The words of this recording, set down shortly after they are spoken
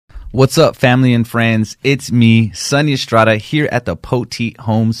What's up, family and friends? It's me, Sonny Estrada, here at the Poteet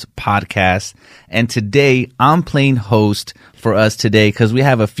Homes podcast. And today, I'm playing host for us today because we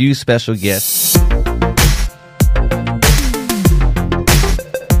have a few special guests.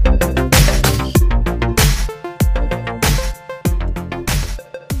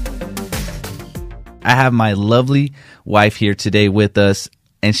 I have my lovely wife here today with us,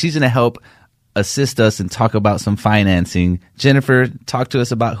 and she's going to help assist us and talk about some financing. Jennifer, talk to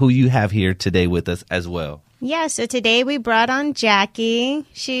us about who you have here today with us as well. Yeah, so today we brought on Jackie.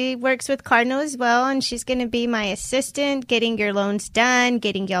 She works with Cardinal as well, and she's going to be my assistant, getting your loans done,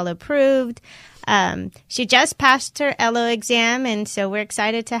 getting y'all approved. She just passed her LO exam, and so we're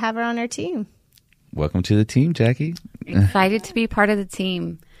excited to have her on our team. Welcome to the team, Jackie. Excited to be part of the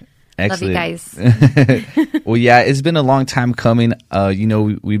team. Excellent. Love you guys. Well, yeah, it's been a long time coming.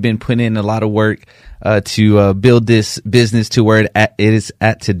 We've been putting in a lot of work to build this business to where it is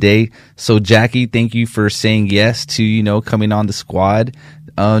at today. So, Jackie, thank you for saying yes to, coming on the squad.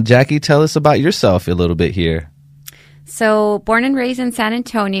 Jackie, tell us about yourself a little bit here. So, born and raised in San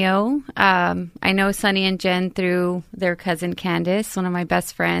Antonio. I know Sonny and Jen through their cousin Candace, one of my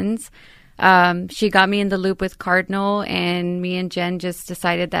best friends. She got me in the loop with Cardinal, and me and Jen just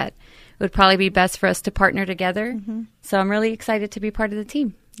decided that it would probably be best for us to partner together. Mm-hmm. So I'm really excited to be part of the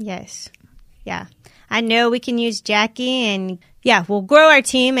team. Yes. Yeah. I know we can use Jackie, and we'll grow our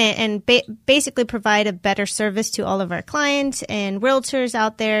team and basically provide a better service to all of our clients and realtors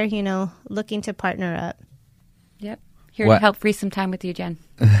out there, looking to partner up. Yep. Here to help free some time with you, Jen.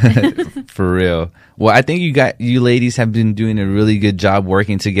 For real. Well, I think you ladies have been doing a really good job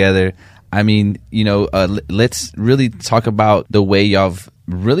working together. I mean, let's really talk about the way y'all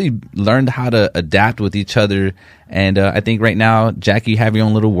really learned how to adapt with each other. And I think right now, Jackie, you have your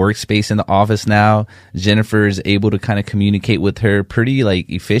own little workspace in the office now. Jennifer is able to kind of communicate with her pretty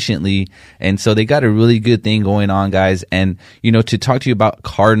efficiently. And so they got a really good thing going on, guys. And, to talk to you about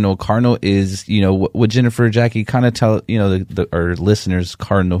Cardinal is, what Jennifer, Jackie, kind of tell, our listeners,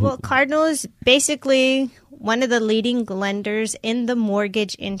 Cardinal. Well, Cardinal is basically one of the leading lenders in the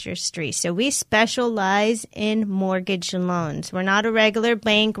mortgage industry. So we specialize in mortgage loans. We're not a regular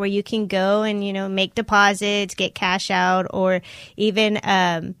bank where you can go and, make deposits, get cash out, or even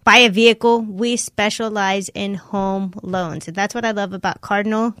buy a vehicle. We specialize in home loans. And that's what I love about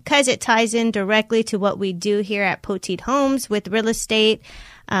Cardinal, because it ties in directly to what we do here at Poteet Homes with real estate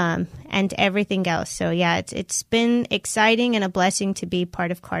and everything else. So, it's been exciting and a blessing to be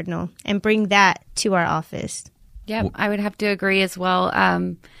part of Cardinal and bring that to our office. Yeah, I would have to agree as well.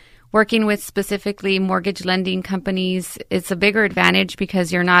 Working with specifically mortgage lending companies, it's a bigger advantage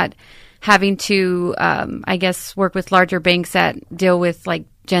because you're not having to, work with larger banks that deal with, like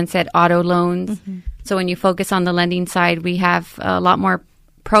Jen said, auto loans. Mm-hmm. So when you focus on the lending side, we have a lot more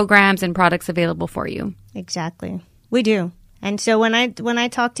programs and products available for you. Exactly. We do. And so when I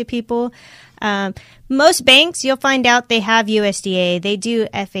talk to people, most banks, you'll find out they have USDA, they do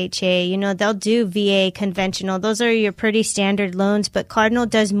FHA, they'll do VA conventional. Those are your pretty standard loans, but Cardinal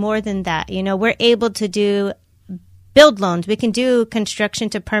does more than that. We're able to do build loans. We can do construction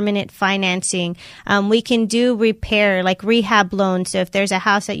to permanent financing. We can do repair, like rehab loans. So if there's a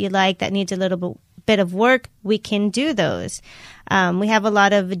house that you like that needs a little bit of work, we can do those. We have a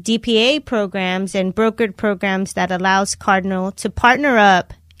lot of DPA programs and brokered programs that allows Cardinal to partner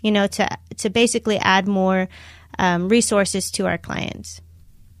up, to basically add more resources to our clients.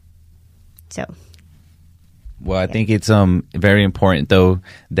 So. Well, I think it's very important, though,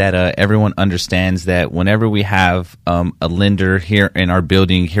 that everyone understands that whenever we have a lender here in our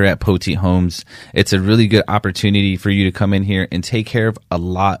building here at Poteet Homes, it's a really good opportunity for you to come in here and take care of a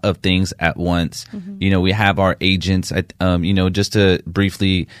lot of things at once. Mm-hmm. We have our agents, just to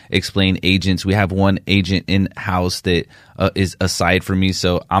briefly explain agents, we have one agent in-house that is aside from me.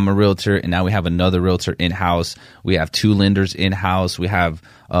 So I'm a realtor, and now we have another realtor in-house. We have 2 lenders in-house. We have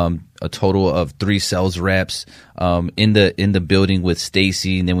a total of 3 sales reps in the building with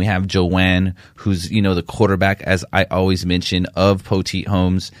Stacy, and then we have Joanne, who's the quarterback, as I always mention, of Poteet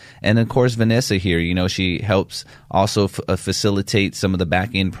Homes, and of course Vanessa here. She helps also facilitate some of the back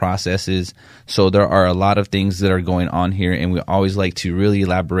end processes. So there are a lot of things that are going on here, and we always like to really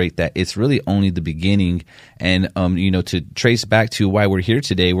elaborate that it's really only the beginning. And to trace back to why we're here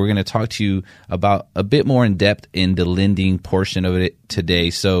today, we're going to talk to you about a bit more in depth in the lending portion of it today.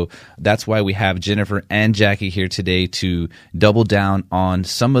 So that's why we have Jennifer and Jackie here here today to double down on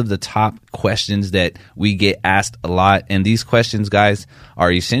some of the top questions that we get asked a lot. And these questions, guys,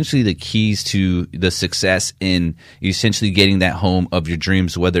 are essentially the keys to the success in essentially getting that home of your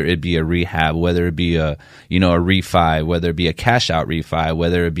dreams, whether it be a rehab, whether it be a refi, whether it be a cash out refi,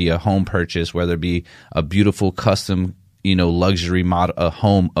 whether it be a home purchase, whether it be a beautiful custom luxury model, a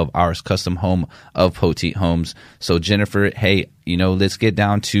home of ours, custom home of Poteet Homes. So Jennifer, hey, let's get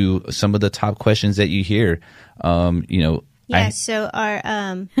down to some of the top questions that you hear. So our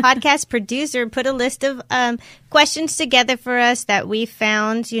podcast producer put a list of questions together for us that we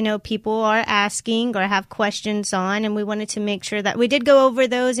found, people are asking or have questions on, and we wanted to make sure that we did go over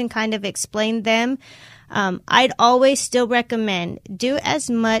those and kind of explain them. I'd always still recommend do as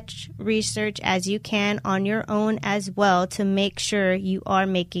much research as you can on your own as well to make sure you are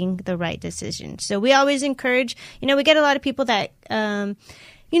making the right decision. So we always encourage, we get a lot of people that,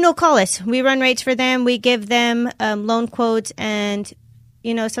 call us. We run rates for them. We give them loan quotes, and,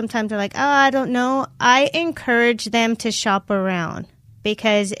 sometimes they're like, oh, I don't know. I encourage them to shop around,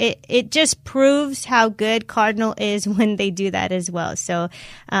 because it just proves how good Cardinal is when they do that as well. So,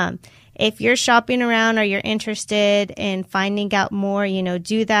 if you're shopping around or you're interested in finding out more,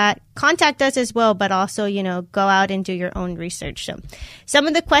 do that. Contact us as well, but also, go out and do your own research. So some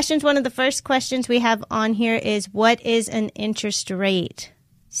of the questions, one of the first questions we have on here is, what is an interest rate?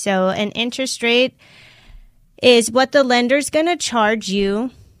 So an interest rate is what the lender's going to charge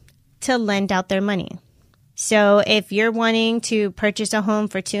you to lend out their money. So if you're wanting to purchase a home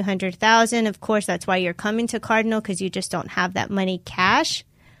for $200,000, of course, that's why you're coming to Cardinal, because you just don't have that money cash.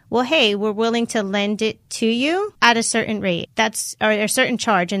 Well, hey, we're willing to lend it to you at a certain rate. Or a certain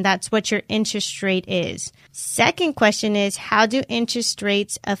charge, and that's what your interest rate is. Second question is, how do interest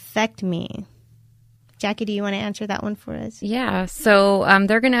rates affect me? Jackie, do you want to answer that one for us? Yeah, so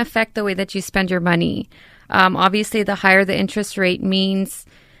they're going to affect the way that you spend your money. Obviously, the higher the interest rate means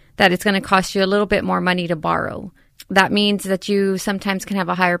that it's going to cost you a little bit more money to borrow. That means that you sometimes can have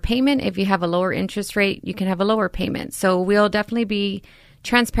a higher payment. If you have a lower interest rate, you can have a lower payment. So we'll definitely be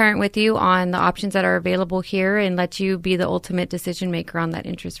transparent with you on the options that are available here and let you be the ultimate decision maker on that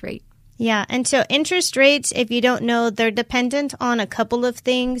interest rate. Yeah. And so interest rates, if you don't know, they're dependent on a couple of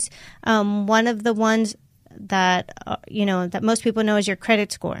things. One of the ones that, that most people know is your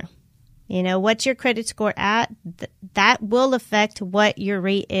credit score. What's your credit score at? That will affect what your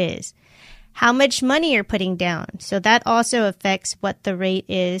rate is. How much money you're putting down. So that also affects what the rate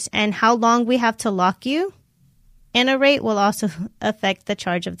is, and how long we have to lock you in a rate will also affect the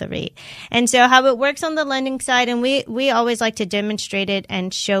charge of the rate. And so how it works on the lending side, and we always like to demonstrate it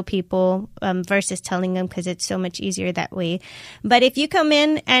and show people versus telling them, because it's so much easier that way. But if you come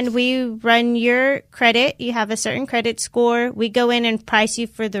in and we run your credit, you have a certain credit score, we go in and price you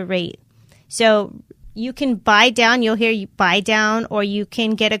for the rate. So you can buy down, you'll hear you buy down, or you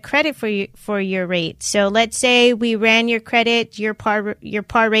can get a credit for your rate. So let's say we ran your credit, your par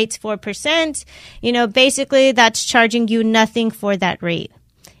rate's 4%. Basically that's charging you nothing for that rate.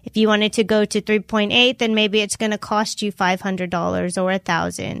 If you wanted to go to 3.8, then maybe it's going to cost you $500 or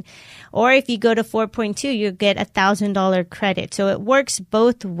 $1,000. Or if you go to 4.2, you get $1,000 credit. So it works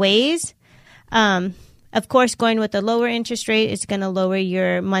both ways. Of course, going with a lower interest rate is going to lower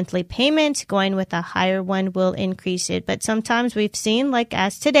your monthly payment. Going with a higher one will increase it. But sometimes we've seen, like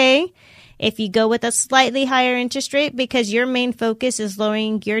as today, if you go with a slightly higher interest rate because your main focus is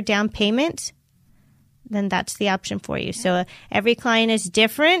lowering your down payment, then that's the option for you. So every client is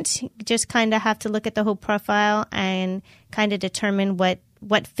different. You just kind of have to look at the whole profile and kind of determine what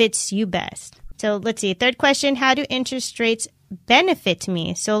fits you best. So let's see. Third question, how do interest rates benefit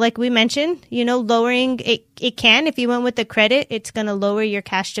me? So like we mentioned, lowering it can, if you went with the credit, it's going to lower your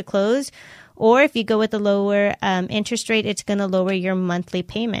cash to close. Or if you go with a lower interest rate, it's going to lower your monthly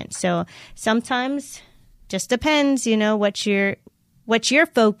payment. So sometimes just depends, what your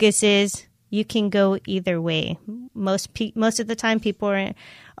focus is. You can go either way. Most of the time people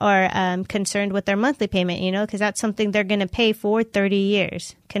are concerned with their monthly payment, because that's something they're going to pay for 30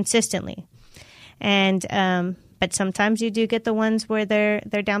 years consistently. And but sometimes you do get the ones where their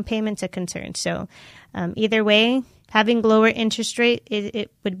down payment's a concern. So either way, having lower interest rate,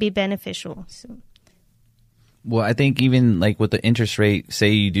 it would be beneficial. So. Well, I think even like with the interest rate, say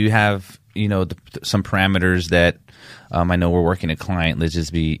you do have, some parameters that I know we're working a client. Let's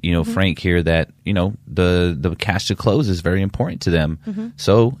just be, frank here that, the cash to close is very important to them. Mm-hmm.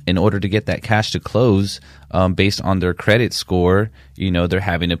 So in order to get that cash to close, based on their credit score, they're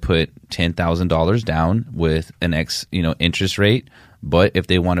having to put $10,000 down with an interest rate. But if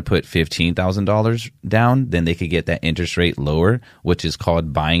they want to put $15,000 down, then they could get that interest rate lower, which is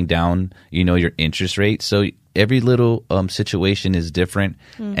called buying down, your interest rate. So every little situation is different.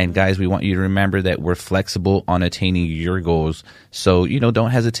 And guys, we want you to remember that we're flexible on attaining your goals. So,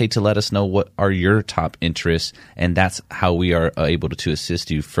 don't hesitate to let us know what are your top interests, and that's how we are able to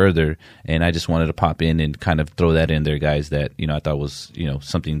assist you further. And I just wanted to pop in and kind of throw that in there, guys, that, I thought was,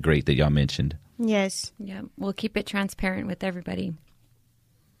 something great that y'all mentioned. Yes. Yeah, we'll keep it transparent with everybody.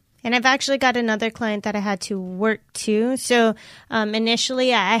 And I've actually got another client that I had to work to. So initially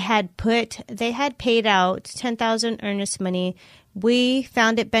they had paid out $10,000 earnest money. We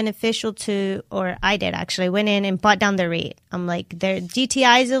found it beneficial or I did actually, went in and bought down the rate. I'm like, their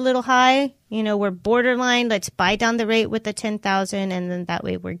DTI is a little high. We're borderline. Let's buy down the rate with the 10,000, and then that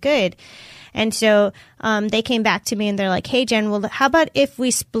way we're good. And so they came back to me and they're like, hey, Jen, well, how about if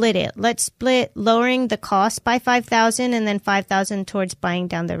we split it? Let's split lowering the cost by $5,000 and then $5,000 towards buying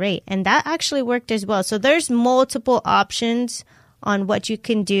down the rate. And that actually worked as well. So there's multiple options on what you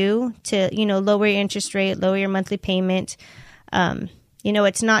can do to, lower your interest rate, lower your monthly payment.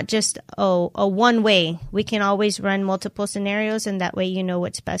 It's not just a one way. We can always run multiple scenarios, and that way you know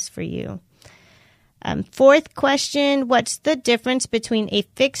what's best for you. Fourth question, what's the difference between a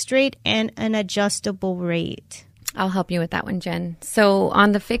fixed rate and an adjustable rate? I'll help you with that one, Jen. So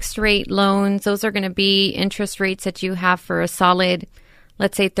on the fixed rate loans, those are going to be interest rates that you have for a solid,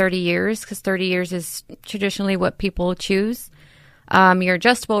 let's say 30 years, because 30 years is traditionally what people choose. Your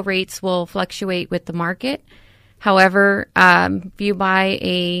adjustable rates will fluctuate with the market. However, if you buy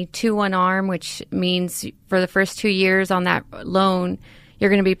a 2-1 ARM, which means for the first 2 years on that loan, you're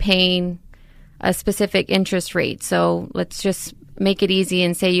going to be paying a specific interest rate. So let's just make it easy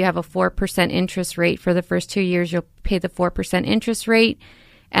and say you have a 4% interest rate. For the first 2 years, you'll pay the 4% interest rate.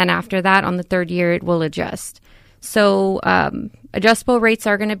 And after that, on the third year, it will adjust. So adjustable rates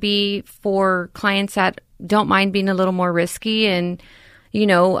are going to be for clients that don't mind being a little more risky and,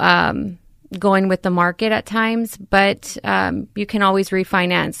 going with the market at times. But you can always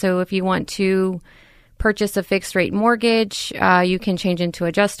refinance. So if you want to purchase a fixed rate mortgage, you can change into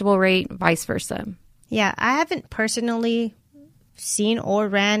adjustable rate, vice versa. Yeah, I haven't personally seen or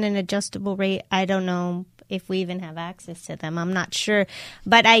ran an adjustable rate. I don't know if we even have access to them. I'm not sure.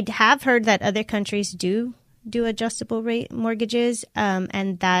 But I have heard that other countries do adjustable rate mortgages,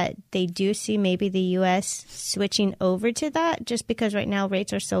 and that they do see maybe the U.S. switching over to that, just because right now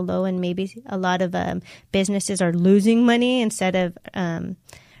rates are so low and maybe a lot of businesses are losing money instead of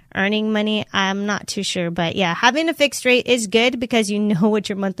earning money. I'm not too sure, but yeah, having a fixed rate is good because you know what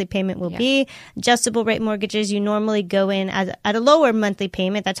your monthly payment will be. Adjustable rate mortgages, you normally go in at a lower monthly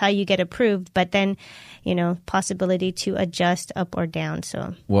payment. That's how you get approved, but then, possibility to adjust up or down.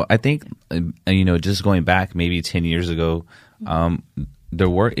 So, well, I think, just going back maybe 10 years ago, there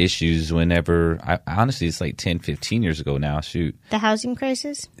were issues whenever, honestly, it's like 10, 15 years ago now, shoot. The housing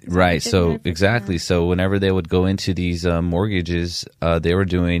crisis? Right. So, exactly. So, whenever they would go into these mortgages, they were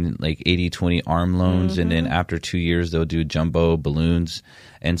doing like 80-20 ARM loans. And then after 2 years, they'll do jumbo balloons.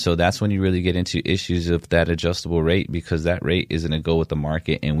 And so that's when you really get into issues of that adjustable rate, because that rate isn't going to go with the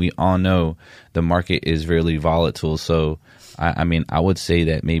market. And we all know the market is really volatile. So, I would say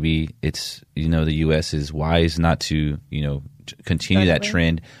that maybe it's, the U.S. is wise not to, continue that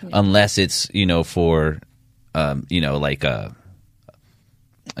trend unless it's, for, like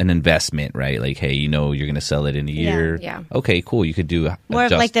an investment, right? Like, hey, you're going to sell it in a year. Yeah. Okay, cool. You could do more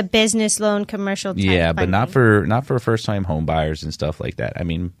of like the business loan, commercial type but funding. not for first time home buyers and stuff like that. I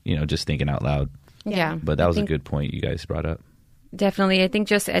mean, just thinking out loud. Yeah. But that was a good point you guys brought up. Definitely. I think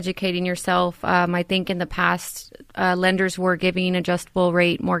just educating yourself. I think in the past, lenders were giving adjustable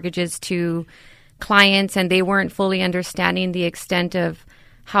rate mortgages to clients, and they weren't fully understanding the extent of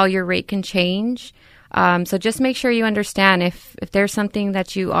how your rate can change. So just make sure you understand if there's something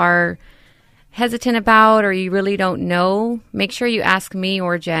that you are hesitant about or you really don't know, make sure you ask me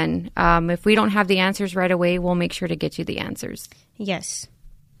or Jen. If we don't have the answers right away, we'll make sure to get you the answers. Yes.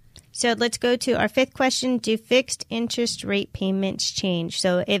 So let's go to our fifth question. Do fixed interest rate payments change?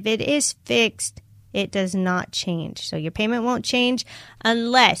 So if it is fixed, it does not change. So your payment won't change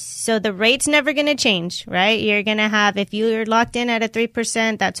so the rate's never going to change, right? You're going to have, if you're locked in at a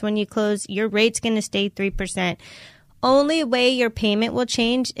 3%, that's when you close, your rate's going to stay 3%. Only way your payment will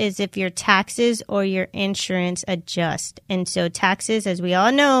change is if your taxes or your insurance adjust. And so taxes, as we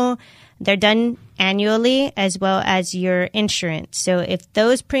all know, they're done annually, as well as your insurance. So if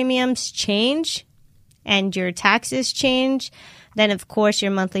those premiums change and your taxes change, then of course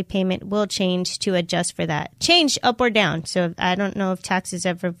your monthly payment will change to adjust for that. Change up or down. So I don't know if taxes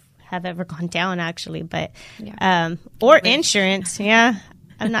have ever gone down actually, but or insurance. Yeah,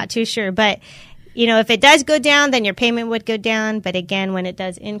 I'm not too sure. But if it does go down, then your payment would go down. But again, when it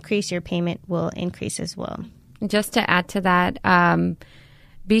does increase, your payment will increase as well. Just to add to that,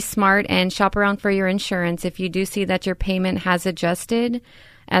 be smart and shop around for your insurance. If you do see that your payment has adjusted,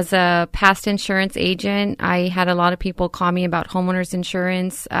 as a past insurance agent, I had a lot of people call me about homeowners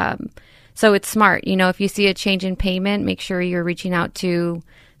insurance. So it's smart. If you see a change in payment, make sure you're reaching out to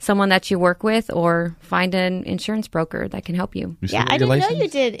someone that you work with or find an insurance broker that can help you. Yeah, I didn't know you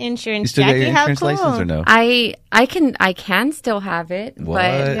did insurance. You still Jackie, get your insurance license or no? I can still have it, What?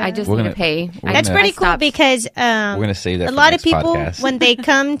 but I just need to pay. That's pretty cool because we're gonna save that. A lot of people, when they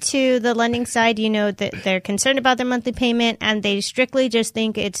come to the lending side, that they're concerned about their monthly payment, and they strictly just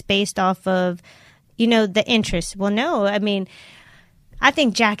think it's based off of, the interest. Well, no, I mean, I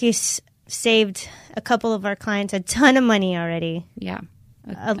think Jackie's saved a couple of our clients a ton of money already. Yeah.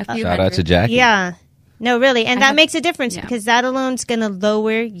 Shout out to Jackie. Yeah. No, really. And that makes a difference because that alone is going to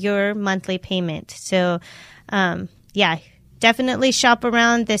lower your monthly payment. So, definitely shop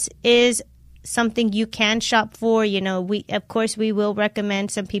around. This is something you can shop for. Of course, we will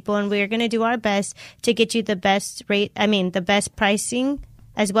recommend some people, and we're going to do our best to get you the best rate. The best pricing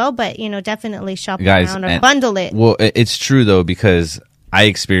as well. But, definitely shop around or bundle it. Well, it's true, though, because I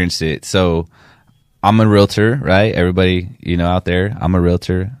experienced it. So I'm a realtor, right? Everybody, out there, I'm a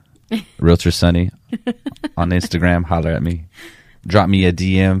realtor. Realtor Sonny on Instagram. Holler at me. Drop me a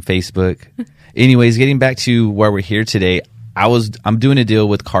DM, Facebook. Anyways, getting back to where we're here today, I'm doing a deal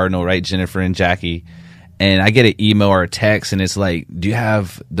with Cardinal, right? Jennifer and Jackie. And I get an email or a text, and it's like, do you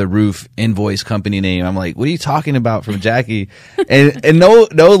have the roof invoice company name? I'm like, what are you talking about from Jackie? and no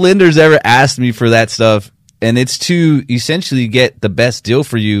lenders ever asked me for that stuff. And it's to essentially get the best deal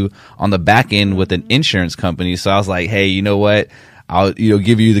for you on the back end with an insurance company. So I was like, hey, you know what? I'll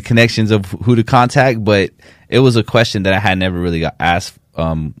give you the connections of who to contact. But it was a question that I had never really got asked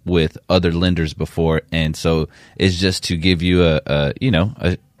with other lenders before. And so it's just to give you an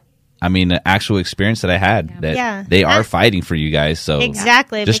actual experience that I had that they are fighting for you guys. So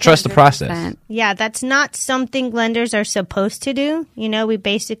exactly, just trust the process. Yeah, that's not something lenders are supposed to do. We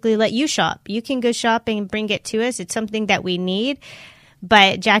basically let you shop. You can go shop and bring it to us. It's something that we need.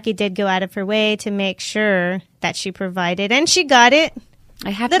 But Jackie did go out of her way to make sure that she provided, and she got it. I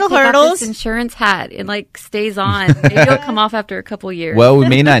have little to take hurdles. Off this insurance hat. It stays on. Maybe it'll come off after a couple years. Well, we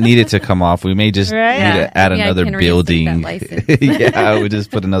may not need it to come off. We may just need to add another building. Yeah, we just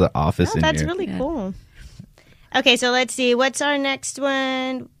put another office in that's here. That's really cool. Okay, so let's see. What's our next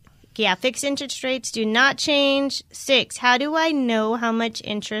one? Yeah, fixed interest rates do not change. 6, how do I know how much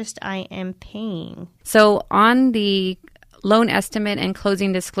interest I am paying? So on the loan estimate and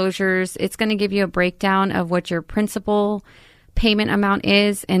closing disclosures, it's going to give you a breakdown of what your principal payment amount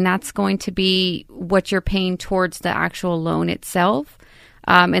is, and that's going to be what you're paying towards the actual loan itself.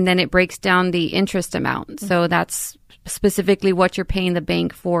 And then it breaks down the interest amount. So that's specifically what you're paying the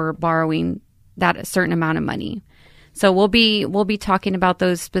bank for borrowing that a certain amount of money. So we'll be talking about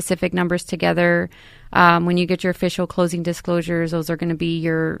those specific numbers together. When you get your official closing disclosures, those are going to be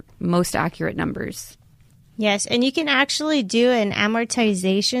your most accurate numbers. Yes, and you can actually do an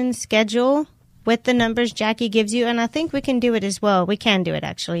amortization schedule with the numbers Jackie gives you, and I think we can do it as well. We can do it,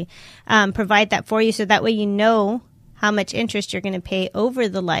 actually. Provide that for you so that way you know how much interest you're going to pay over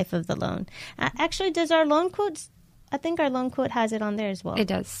the life of the loan. Actually, does our loan quotes... I think our loan quote has it on there as well. It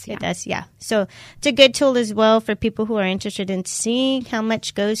does. Yeah. It does, yeah. So it's a good tool as well for people who are interested in seeing how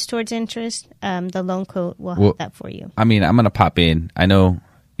much goes towards interest. The loan quote will have that for you. I'm going to pop in. I know...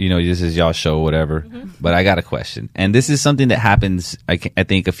 this is y'all's show, whatever. But I got a question. And this is something that happens, I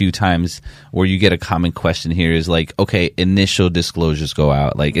think, a few times where you get a common question here is like, okay, initial disclosures go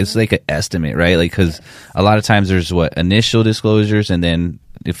out. Like, it's like an estimate, right? Like, because a lot of times there's initial disclosures and then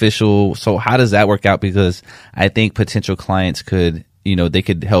official. So how does that work out? Because I think potential clients could, they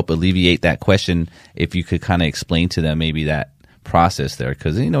could help alleviate that question if you could kind of explain to them maybe that process there.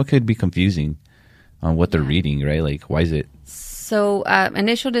 Because, it could be confusing on what they're reading, right? Like, why is it? So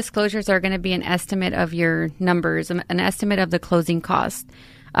initial disclosures are going to be an estimate of your numbers, an estimate of the closing cost.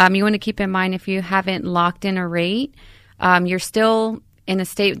 You want to keep in mind if you haven't locked in a rate, you're still in a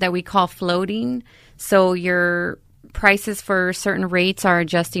state that we call floating. So your prices for certain rates are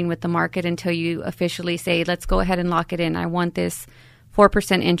adjusting with the market until you officially say, let's go ahead and lock it in. I want this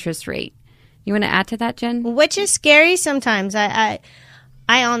 4% interest rate. You want to add to that, Jen? Which is scary sometimes. I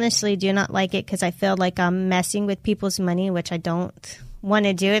honestly do not like it because I feel like I'm messing with people's money, which I don't want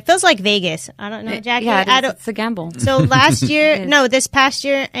to do. It feels like Vegas. I don't know, Jackie. Yeah, it's a gamble. So this past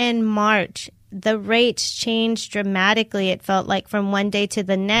year in March, the rates changed dramatically. It felt like from one day to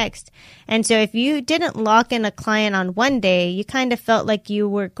the next. And so if you didn't lock in a client on one day, you kind of felt like you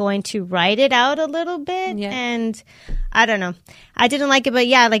were going to ride it out a little bit. Yeah. And I don't know. I didn't like it, but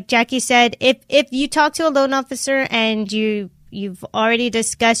yeah, like Jackie said, if you talk to a loan officer and you've already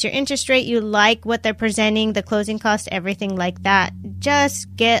discussed your interest rate, you like what they're presenting, the closing cost, everything like that,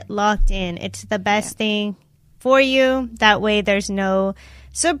 just get locked in. It's the best thing for you. That way there's no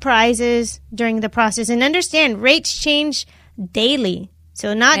surprises during the process. And understand, rates change daily.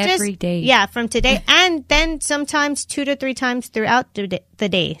 So not every just day. Yeah, from today, and then sometimes 2 to 3 times throughout the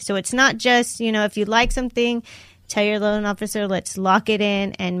day. So it's not just, if you like something, tell your loan officer, let's lock it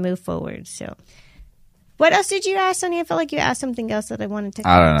in and move forward. So what else did you ask, Sonny? I felt like you asked something else that I wanted to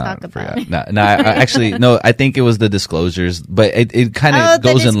talk about. No, I think it was the disclosures, but it kind of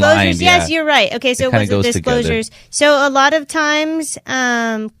goes in line. Yes, you're right. Okay, so it was the disclosures. Together. So a lot of times,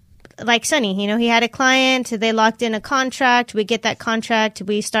 like Sonny, he had a client, they locked in a contract. We get that contract,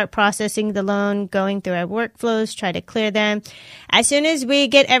 we start processing the loan, going through our workflows, try to clear them. As soon as we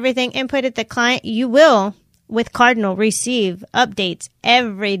get everything inputted, the client, you will, with Cardinal, receive updates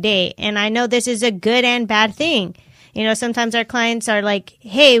every day. And I know this is a good and bad thing. Sometimes our clients are like,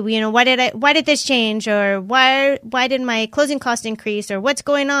 hey, why did this change? Or why did my closing cost increase? Or what's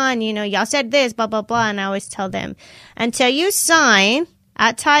going on? Y'all said this, blah, blah, blah. And I always tell them, until you sign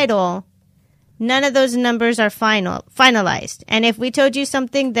at title, none of those numbers are finalized. And if we told you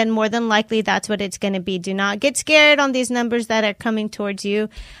something, then more than likely that's what it's going to be. Do not get scared on these numbers that are coming towards you.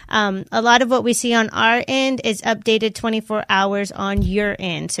 A lot of what we see on our end is updated 24 hours on your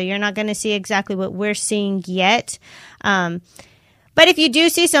end. So you're not going to see exactly what we're seeing yet. But if you do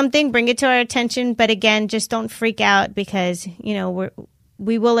see something, bring it to our attention. But again, just don't freak out because,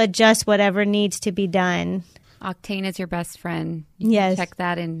 we will adjust whatever needs to be done. Octane is your best friend. You can check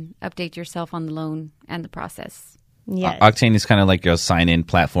that and update yourself on the loan and the process. Yes. Octane is kind of like your sign-in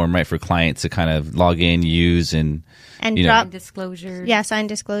platform, right, for clients to kind of log in, use, and drop disclosures. Yeah, sign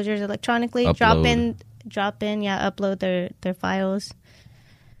disclosures electronically. Upload. Upload their files.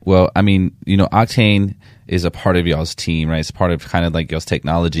 Well, I mean, Octane is a part of y'all's team, right? It's part of kind of like y'all's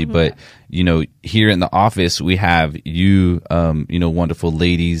technology. Mm-hmm. But, here in the office, we have you, wonderful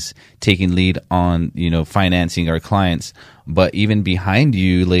ladies taking lead on, financing our clients. But even behind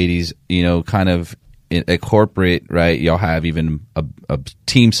you, ladies, kind of at corporate, right? Y'all have even a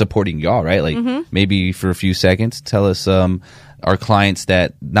team supporting y'all, right? Like maybe for a few seconds, tell us, our clients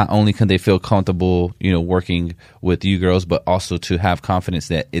that not only can they feel comfortable, working with you girls, but also to have confidence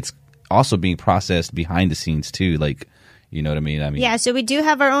that it's also being processed behind the scenes too. Like, you know what I mean? Yeah. So we do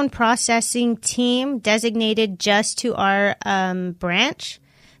have our own processing team designated just to our branch.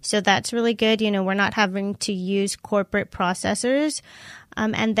 So that's really good. We're not having to use corporate processors.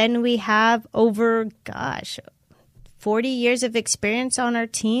 And then we have over, 40 years of experience on our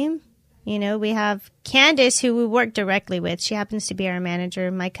team. We have Candace, who we work directly with. She happens to be our manager,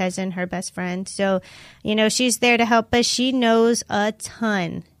 my cousin, her best friend. So, she's there to help us. She knows a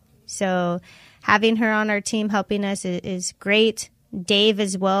ton. So having her on our team helping us is great. Dave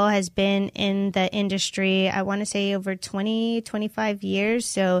as well has been in the industry, I want to say over 20, 25 years.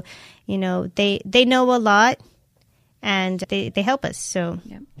 So, they know a lot and they help us. So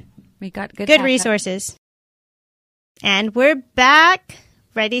we got good resources. And we're back.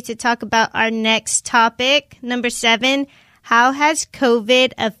 Ready to talk about our next topic, number 7. How has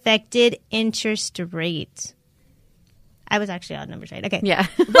COVID affected interest rates? I was actually on numbers right. Okay. Yeah.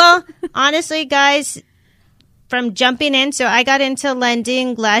 Well, honestly, guys, from jumping in, so I got into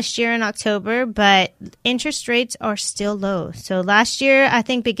lending last year in October, but interest rates are still low. So last year, I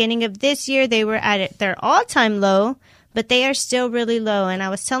think beginning of this year, they were at their all-time low, but they are still really low. And I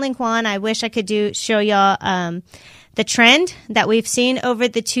was telling Juan, I wish I could show y'all the trend that we've seen over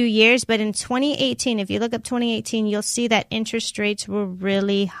the 2 years. But in 2018, if you look up 2018, you'll see that interest rates were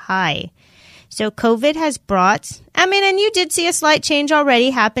really high. So COVID has brought, and you did see a slight change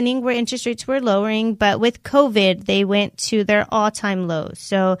already happening where interest rates were lowering, but with COVID, they went to their all-time lows.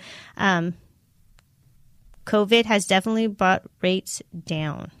 So COVID has definitely brought rates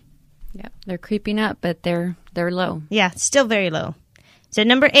down. Yeah, they're creeping up, but they're low. Yeah, still very low. So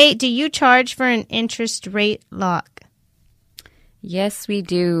number 8, do you charge for an interest rate lock? Yes, we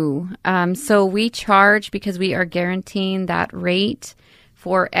do. So we charge because we are guaranteeing that rate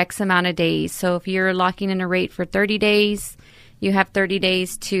for X amount of days. So if you're locking in a rate for 30 days, you have 30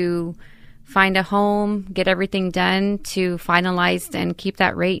 days to find a home, get everything done to finalize and keep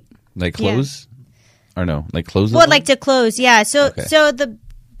that rate. Like close? Yeah. Or no? Like close? Well, like to close, yeah. So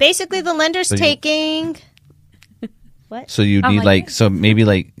basically the lender's taking... What? So you need so maybe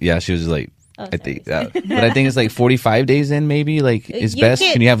she was like... I think that, but I think it's like 45 days in, maybe like is best.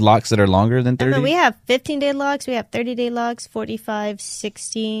 Can you have locks that are longer than 30? We have 15-day locks, we have 30-day locks, 45,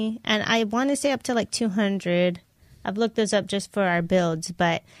 60, and I want to say up to like 200. I've looked those up just for our builds,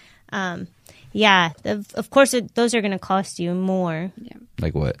 but yeah, of course those are going to cost you more. Yeah.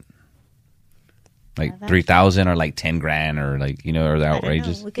 Like what? Like 3,000 or like 10 grand or like, you know, or the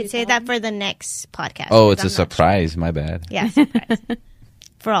outrageous. We could say that for the next podcast. Oh, it's a surprise. My bad. Yeah, surprise.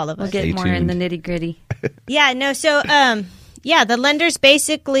 For all of us. We'll get more in the nitty gritty. Yeah, no, so, yeah, the lender's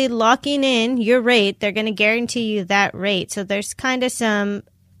basically locking in your rate. They're going to guarantee you that rate. So there's kind of some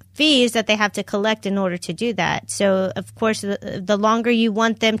fees that they have to collect in order to do that. So, of course, the longer you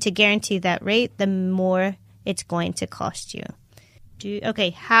want them to guarantee that rate, the more it's going to cost you. Okay,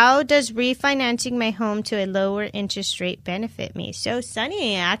 how does refinancing my home to a lower interest rate benefit me? So,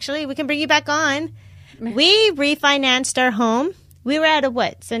 Sunny, actually, we can bring you back on. We refinanced our home. We were at a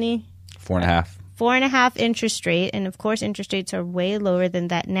what, Sunny? 4.5. 4.5 interest rate. And of course, interest rates are way lower than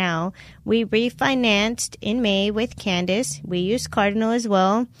that now. We refinanced in May with Candace. We used Cardinal as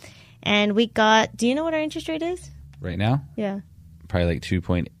well. And we got, do you know what our interest rate is? Right now? Yeah. Probably like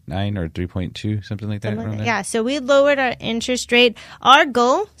 2.9 or 3.2, something like that. Yeah, so we lowered our interest rate. Our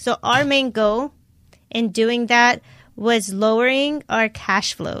main goal in doing that was lowering our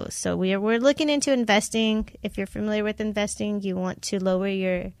cash flows. So we're looking into investing. If you're familiar with investing, you want to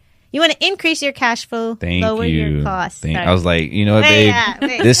increase your cash flow, lower your costs. I was like, you know what, babe?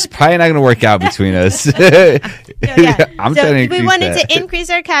 This is probably not going to work out between us. We wanted to increase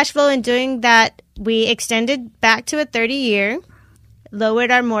our cash flow. In doing that, we extended back to a 30-year,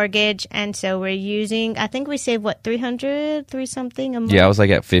 lowered our mortgage, and so we're using, I think we saved, what, $300 something a month? Yeah, I was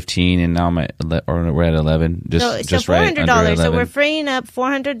like at 15, and now we're at 11. Just $400. Right under 11. So we're freeing up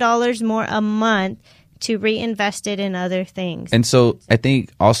 $400 more a month to reinvest it in other things. And so I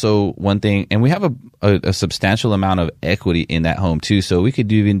think also one thing, and we have a substantial amount of equity in that home too, so we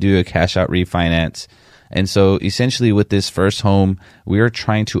could even do a cash out refinance. And so essentially with this first home, we are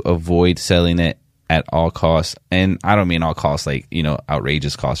trying to avoid selling it at all costs. And I don't mean all costs like, you know,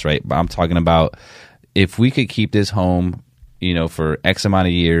 outrageous costs, right? But I'm talking about if we could keep this home, you know, for X amount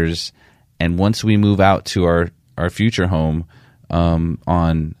of years, and once we move out to our future home on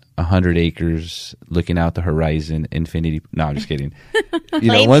 100 acres, looking out the horizon, infinity. No, I'm just kidding.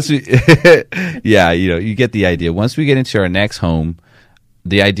 You know, once we, yeah, you know, you get the idea. Once we get into our next home,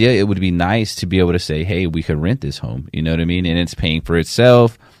 the idea, it would be nice to be able to say, hey, we could rent this home. You know what I mean? And it's paying for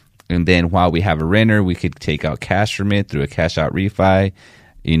itself. And then while we have a renter, we could take out cash from it through a cash out refi.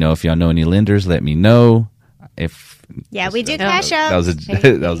 You know, if y'all know any lenders, let me know. We do cash out.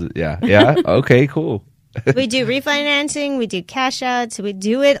 Yeah. Okay, cool. We do refinancing, we do cash outs, we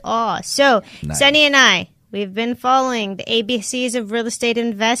do it all. So, nice. Sunny and I, we've been following the ABCs of real estate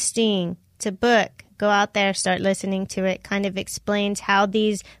investing. It's a book. Go out there, start listening to it. Kind of explains how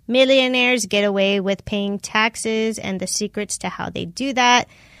these millionaires get away with paying taxes and the secrets to how they do that.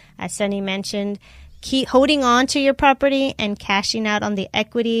 As Sunny mentioned, keep holding on to your property and cashing out on the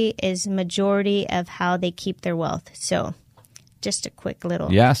equity is majority of how they keep their wealth. So just a quick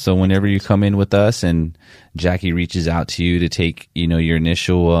little. Yeah. So whenever you come in with us and Jackie reaches out to you to take, you know, your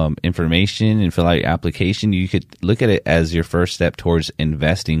initial information and fill out your application, you could look at it as your first step towards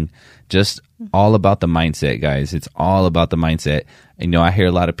investing. Just all about the mindset, guys. It's all about the mindset. You know, I hear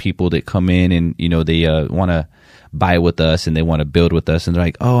a lot of people that come in and, you know, they want to buy with us and they want to build with us, and they're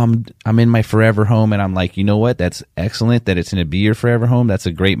like, oh, I'm in my forever home. And I'm like, you know what? That's excellent that it's going to be your forever home. That's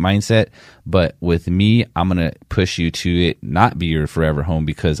a great mindset. But with me, I'm going to push you to it not be your forever home,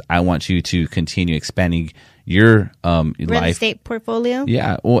 because I want you to continue expanding your real estate portfolio.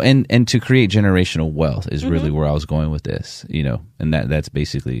 Yeah. Well, and to create generational wealth is really where I was going with this, you know, and that's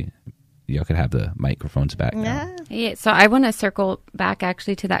basically, y'all could have the microphones back now. Yeah. So I want to circle back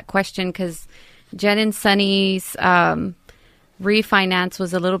actually to that question, because Jen and Sunny's refinance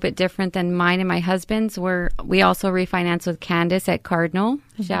was a little bit different than mine and my husband's. We also refinanced with Candace at Cardinal.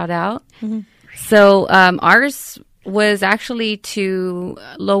 Shout out. So ours was actually to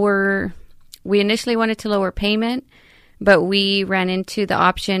lower. We initially wanted to lower payment, but we ran into the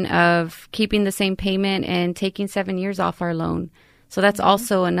option of keeping the same payment and taking 7 years off our loan. So that's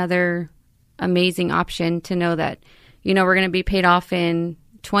also another amazing option to know that, you know, we're going to be paid off in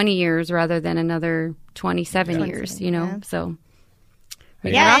 20 years rather than another 27 years, you know. So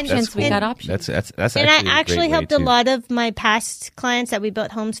we got options. Cool. We got options. That's and actually I actually helped a lot of my past clients that we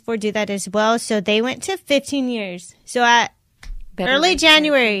built homes for do that as well. So they went to 15 years. So at early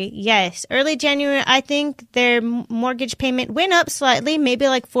January, I think their mortgage payment went up slightly, maybe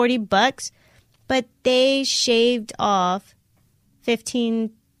like $40, but they shaved off $15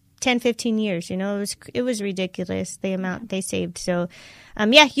 10, 15 years. You know, it was ridiculous, the amount they saved. So,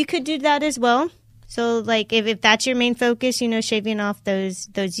 yeah, you could do that as well. So, like, if that's your main focus, you know, shaving off those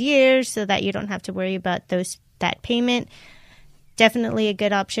years so that you don't have to worry about that payment, definitely a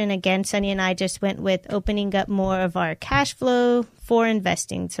good option. Again, Sunny and I just went with opening up more of our cash flow for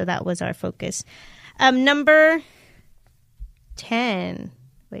investing. So that was our focus. Number 10.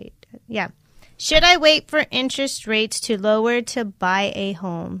 Wait, yeah. Should I wait for interest rates to lower to buy a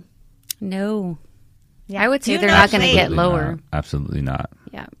home? No. Yeah. I would say they're not going to get Absolutely lower. not. Absolutely not.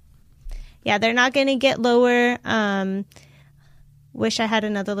 Yeah. Yeah, they're not going to get lower. Wish I had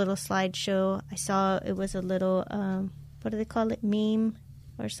another little slideshow. I saw it was a little, what do they call it, meme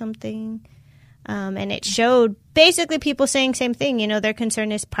or something. And it showed basically people saying same thing. You know, their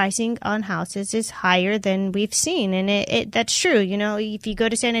concern is pricing on houses is higher than we've seen. And that's true. You know, if you go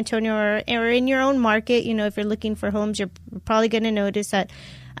to San Antonio or in your own market, you know, if you're looking for homes, you're probably going to notice that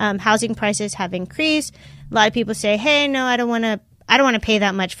housing prices have increased. A lot of people say, hey, no, I don't want to pay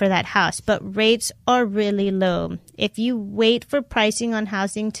that much for that house, but rates are really low. If you wait for pricing on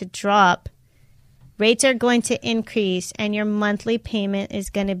housing to drop, rates are going to increase and your monthly payment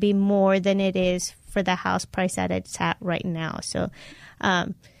is going to be more than it is for the house price that it's at right now. So,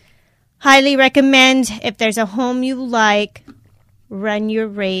 highly recommend, if there's a home you like, run your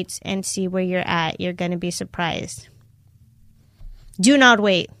rates and see where you're at. You're going to be surprised. Do not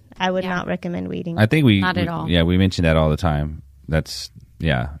wait. I would not recommend waiting. I think Not at all. Yeah, we mention that all the time.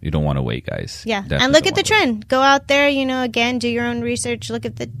 You don't want to wait, guys. Yeah, Definitely and look don't at the wanna wait. trend. Go out there, you know, again, do your own research. Look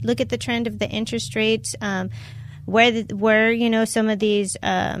at the trend of the interest rates, where you know some of these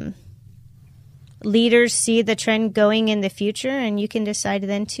leaders see the trend going in the future, and you can decide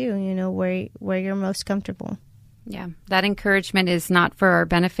then too, you know, where you're most comfortable. Yeah, that encouragement is not for our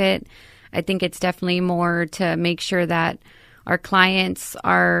benefit. I think it's definitely more to make sure that our clients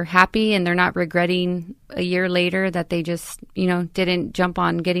are happy and they're not regretting a year later that they just, you know, didn't jump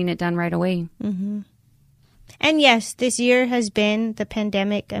on getting it done right away. Mm-hmm. And yes, this year has been the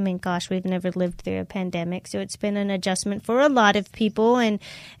pandemic. I mean, gosh, we've never lived through a pandemic. So it's been an adjustment for a lot of people, and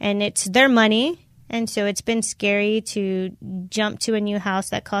it's their money. And so it's been scary to jump to a new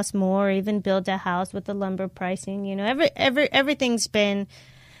house that costs more, or even build a house with the lumber pricing. You know, everything's been,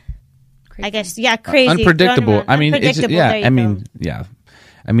 Crazy. I guess, crazy. Unpredictable. I mean, it's, Unpredictable. yeah, There you I mean, go. yeah.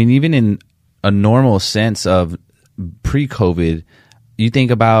 I mean, even in a normal sense of pre-COVID, you think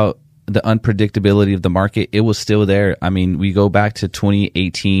about the unpredictability of the market, it was still there. I mean, we go back to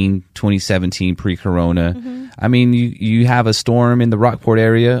 2018, 2017, pre-corona. Mm-hmm. I mean, you have a storm in the Rockport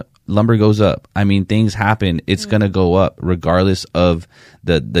area, lumber goes up. I mean, things happen. It's going to go up regardless of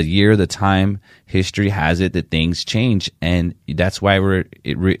the year, the time. History has it that things change. And that's why we're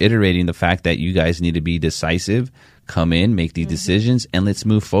reiterating the fact that you guys need to be decisive, come in, make these decisions, and let's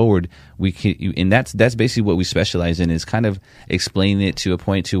move forward. We can, and that's basically what we specialize in, is kind of explaining it to a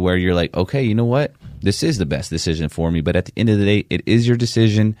point to where you're like, okay, you know what? This is the best decision for me. But at the end of the day, it is your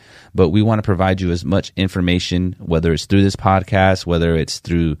decision. But we want to provide you as much information, whether it's through this podcast, whether it's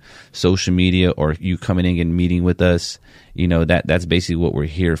through social media, or you coming in and meeting with us. You know, that's basically what we're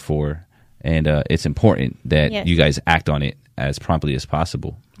here for. And it's important that you guys act on it as promptly as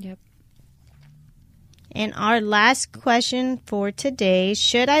possible. Yep. And our last question for today,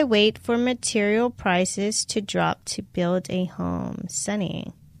 should I wait for material prices to drop to build a home?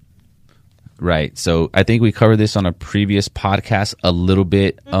 Sunny. Right. So I think we covered this on a previous podcast a little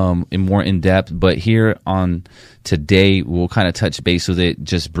bit in more in depth, but here on today, we'll kind of touch base with it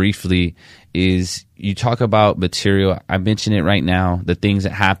just briefly. Is you talk about material. I mention it right now, the things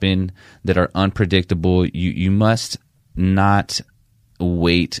that happen that are unpredictable. You must not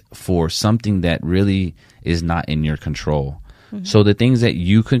wait for something that really is not in your control. Mm-hmm. So the things that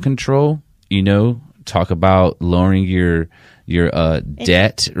you can control, you know, talk about lowering your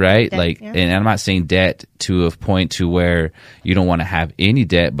debt, right? And I'm not saying debt to a point to where you don't want to have any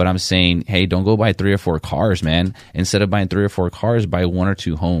debt, but I'm saying, hey, don't go buy 3 or 4 cars, man. Instead of buying 3 or 4 cars, buy 1 or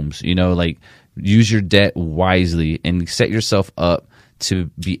 2 homes. You know, like, use your debt wisely and set yourself up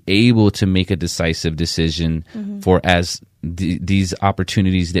to be able to make a decisive decision for as these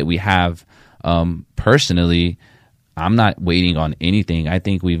opportunities that we have. Personally, I'm not waiting on anything. I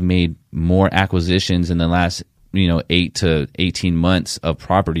think we've made more acquisitions in the last 8 to 18 months of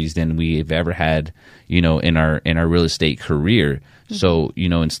properties than we've ever had, in our real estate career. Mm-hmm. So,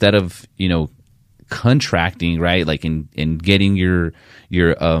 instead of, contracting, right, like in getting your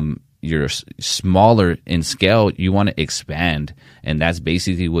you're smaller in scale, you want to expand. And that's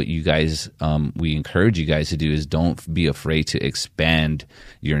basically what you guys, we encourage you guys to do, is don't be afraid to expand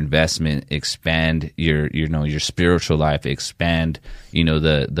your investment, expand your spiritual life, expand,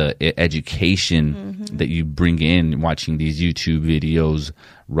 the education that you bring in watching these YouTube videos.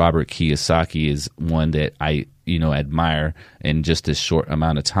 Robert Kiyosaki is one that I, admire in just a short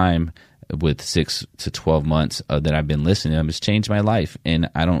amount of time. With 6 to 12 months that I've been listening to him, it's changed my life. And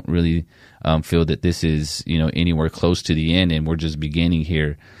I don't really feel that this is, anywhere close to the end, and we're just beginning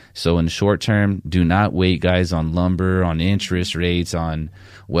here. So in the short term, do not wait, guys, on lumber, on interest rates, on,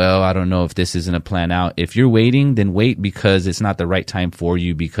 I don't know if this isn't a plan out. If you're waiting, then wait, because it's not the right time for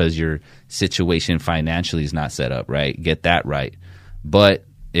you, because your situation financially is not set up right. Get that right. But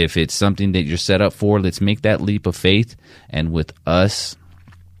if it's something that you're set up for, let's make that leap of faith. And with us,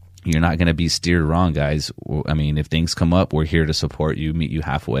 you're not going to be steered wrong, guys. I mean, if things come up, we're here to support you, meet you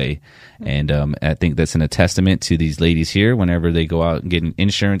halfway. And I think that's a testament to these ladies here whenever they go out and get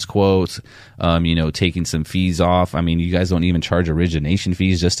insurance quotes, taking some fees off. I mean, you guys don't even charge origination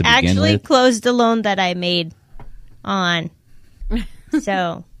fees just to begin with. Actually closed the loan that I made on.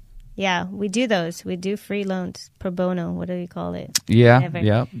 So, yeah, we do those. We do free loans, pro bono. What do you call it? Yeah, Whatever.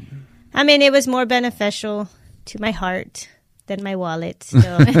 yeah. I mean, it was more beneficial to my heart than my wallet.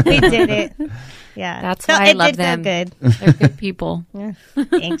 So we did it. Yeah. That's why I love them. Good. They're good people. Yeah.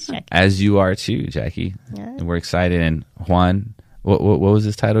 Thanks, Jackie. As you are too, Jackie. Yeah. And we're excited. And Juan, what was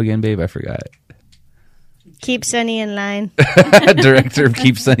his title again, babe? I forgot. Keep Sunny in line. Director of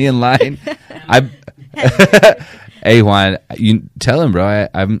Keep Sunny in Line. Hey Juan, you tell him, bro.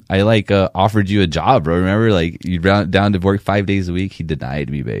 I offered you a job, bro. Remember, like, you down to work 5 days a week. He denied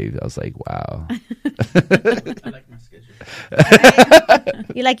me, babe. I was like, wow. I like my schedule.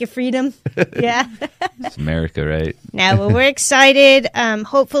 You like your freedom? Yeah. It's America, right? Now, well, we're excited.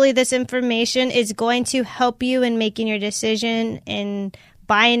 Hopefully, this information is going to help you in making your decision in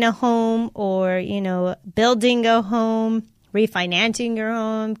buying a home, or building a home, refinancing your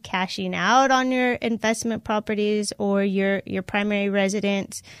home, cashing out on your investment properties or your primary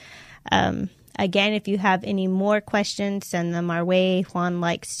residence. Again, if you have any more questions, send them our way. Juan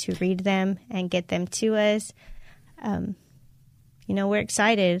likes to read them and get them to us. We're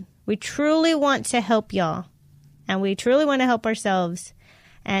excited. We truly want to help y'all, and we truly want to help ourselves.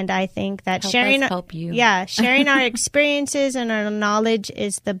 And I think that help you. Sharing our experiences and our knowledge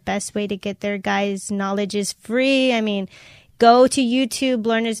is the best way to get there, guys. Knowledge is free. I mean, go to YouTube,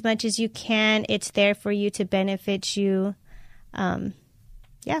 learn as much as you can. It's there for you to benefit you. We're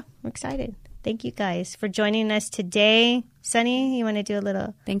excited. Thank you guys for joining us today. Sunny, you want to do a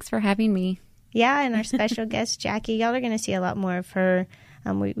little? Thanks for having me. Yeah, and our special guest, Jackie. Y'all are going to see a lot more of her.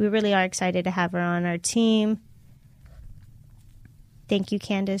 We really are excited to have her on our team. Thank you,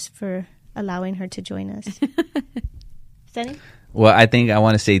 Candace, for allowing her to join us. Sunny? Well, I think I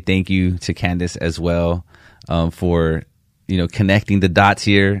want to say thank you to Candace as well, for connecting the dots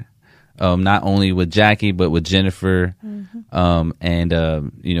here, not only with Jackie but with Jennifer, and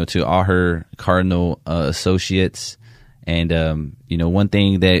to all her Cardinal associates. And one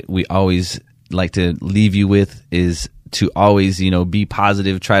thing that we always like to leave you with is to always be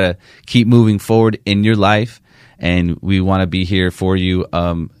positive, try to keep moving forward in your life. And we want to be here for you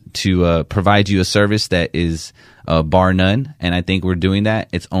to provide you a service that is bar none. And I think we're doing that.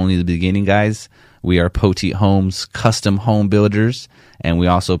 It's only the beginning, guys. We are Poteet Homes custom home builders, and we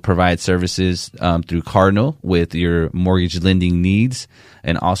also provide services through Cardinal with your mortgage lending needs,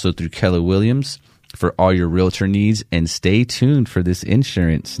 and also through Keller Williams for all your realtor needs. And stay tuned for this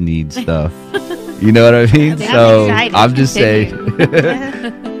insurance need stuff. You know what I mean? So I'm just saying.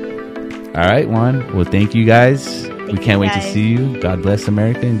 All right, Juan. Well, thank you guys. We can't wait to see you. God bless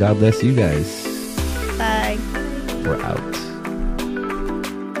America, and God bless you guys. Bye. We're out.